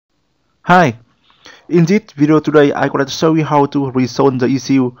Hi, in this video today I'm going to show you how to resolve the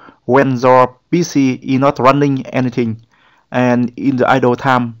issue when your PC is not running anything and in the idle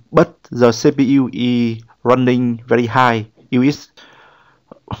time but the CPU is running very high.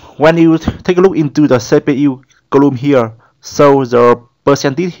 When you take a look into the CPU column here, so the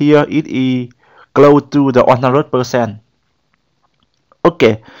percentage here it is close to the 100%.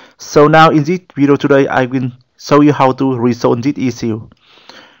 Okay, so now in this video today I will show you how to resolve this issue.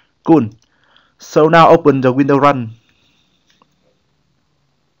 Cool. So now open the window run.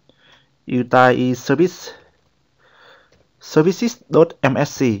 You type services.msc.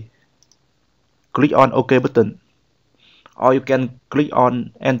 Click on OK button. Or you can click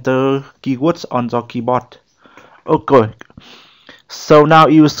on enter keywords on your keyboard. Okay. So now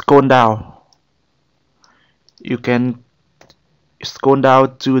you scroll down. You can scroll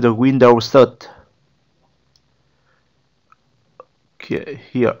down to the Windows search. Okay,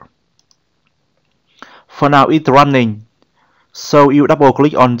 here. For now it's running. So you double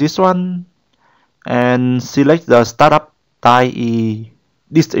click on this one and select the startup type is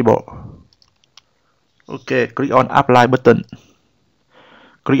disable. Okay, click on apply button.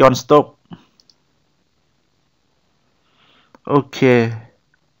 Click on stop. Okay.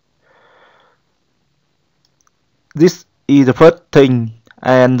 This is the first thing,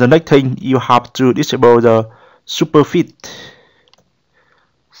 and the next thing you have to disable the superfit.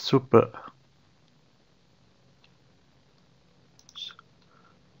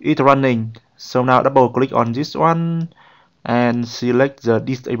 It's running. So now double click on this one and select the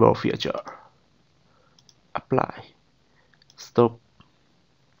disable feature. Apply. Stop.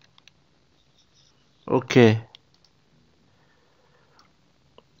 Okay.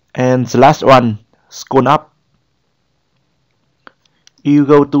 And the last one, scroll up. You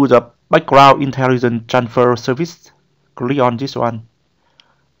go to the background intelligence transfer service. Click on this one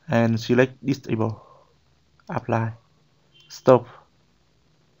and select disable. Apply. Stop.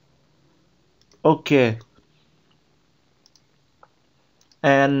 Okay.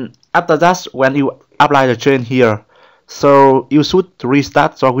 And after that, when you apply the change here, so you should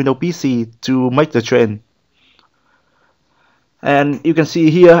restart your Windows PC to make the change. And you can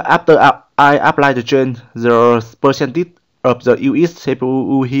see here, after I apply the change, the percentage of the US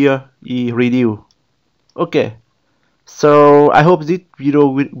CPU here is reduced. Okay. So I hope this video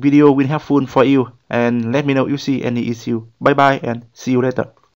will helpful for you, and let me know if you see any issue. Bye bye and see you later.